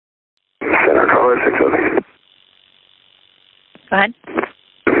Charlie 670. Go ahead.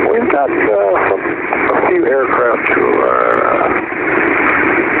 We've got a few aircraft who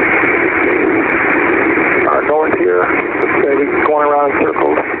are going here. Maybe going around in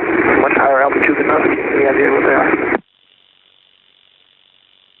circles, much higher altitude than us. Any idea what they are?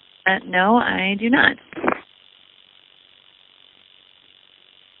 No, I do not.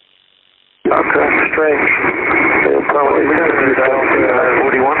 Okay, strange. They'll probably be Delta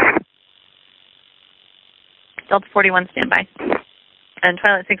 41. Delta 41, standby. And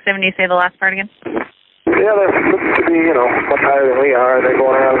Twilight 670, say the last part again? Yeah, they look to be, much higher than we are. They're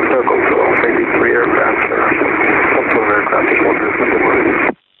going around in circles, so maybe 3 aircraft or some sort of aircraft. Just wondering what they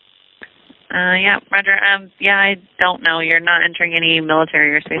were. Yeah, Roger. Yeah, I don't know. You're not entering any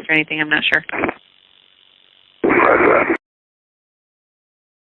military airspace or anything. I'm not sure. Roger that.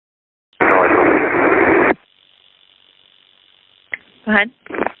 Go ahead.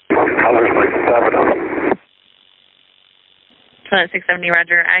 Colors like 7 of them. 670,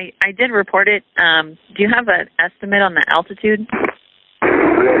 Roger. I did report it. Do you have an estimate on the altitude?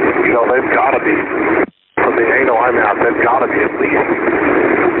 They've got to be. From the angle I'm at, they've got to be at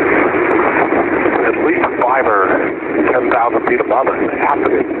least 5 or 10,000 feet above us. They have to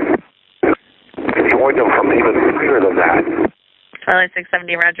be. You joined them from even bigger than that. Twilight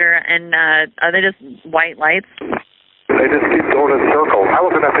 670, Roger. And are they just white lights? They just keep going in circles. I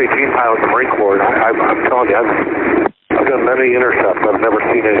was an F-18 pilot in the Marine Corps, and I'm telling you, I've done many intercepts. I've never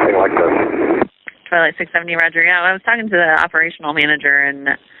seen anything like this. Twilight 670, Roger. Yeah, I was talking to the operational manager,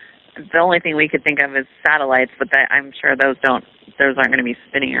 and the only thing we could think of is satellites, but I'm sure those aren't going to be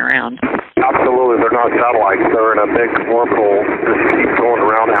spinning around. Absolutely, they're not satellites. They're in a big wormhole, just keep going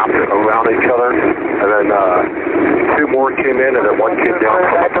around each other, and then 2 more came in, and then 1 came down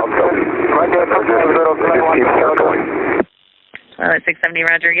from above them. They just keep circling. Twilight 670,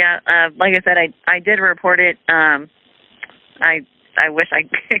 Roger. Yeah, like I said, I did report it. I wish I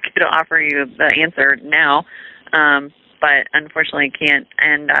could offer you the answer now, but unfortunately can't.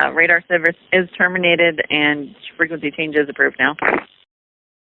 And radar service is terminated, and frequency change is approved now.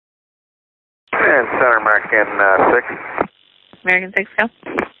 And Center American 6. American 6, go.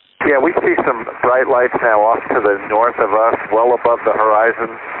 Yeah, we see some bright lights now off to the north of us, well above the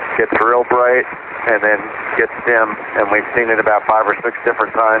horizon. Gets real bright and then gets dim, and we've seen it about 5 or 6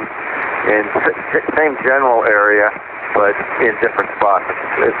 different times in same general area, but in different spots.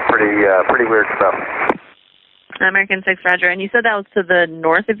 It's pretty weird stuff. American 6, Roger. And you said that was to the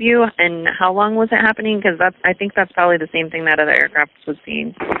north of you, and how long was it happening? Because I think that's probably the same thing that other aircraft was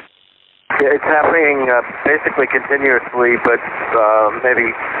seeing. Yeah, it's happening basically continuously, but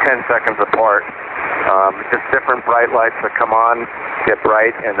maybe 10 seconds apart. Just different bright lights that come on, get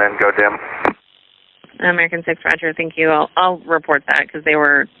bright, and then go dim. American 6, Roger. Thank you. I'll report that because they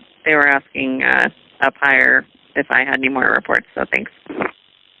were asking up higher if I had any more reports. So thanks.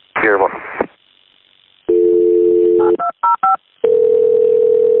 You're welcome.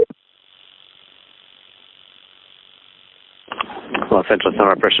 Los Angeles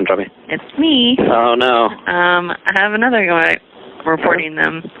Summer Operation, Johnny. It's me. Oh, no. I have another guy reporting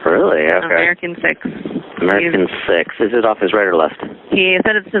them. Really? Okay. American 6. American 6. Is it off his right or left? He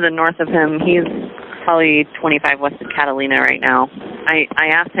said it's to the north of him. He's probably 25 west of Catalina right now. I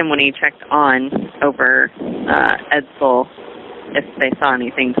asked him when he checked on over Edsel if they saw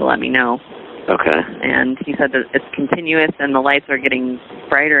anything to let me know. Okay. And he said that it's continuous and the lights are getting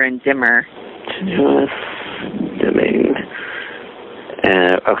brighter and dimmer. Continuous, dimming.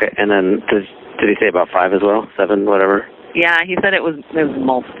 Okay, and then did he say about 5 as well? 7, whatever? Yeah, he said it was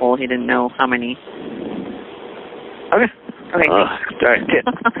multiple. He didn't know how many. Okay. Okay. All right.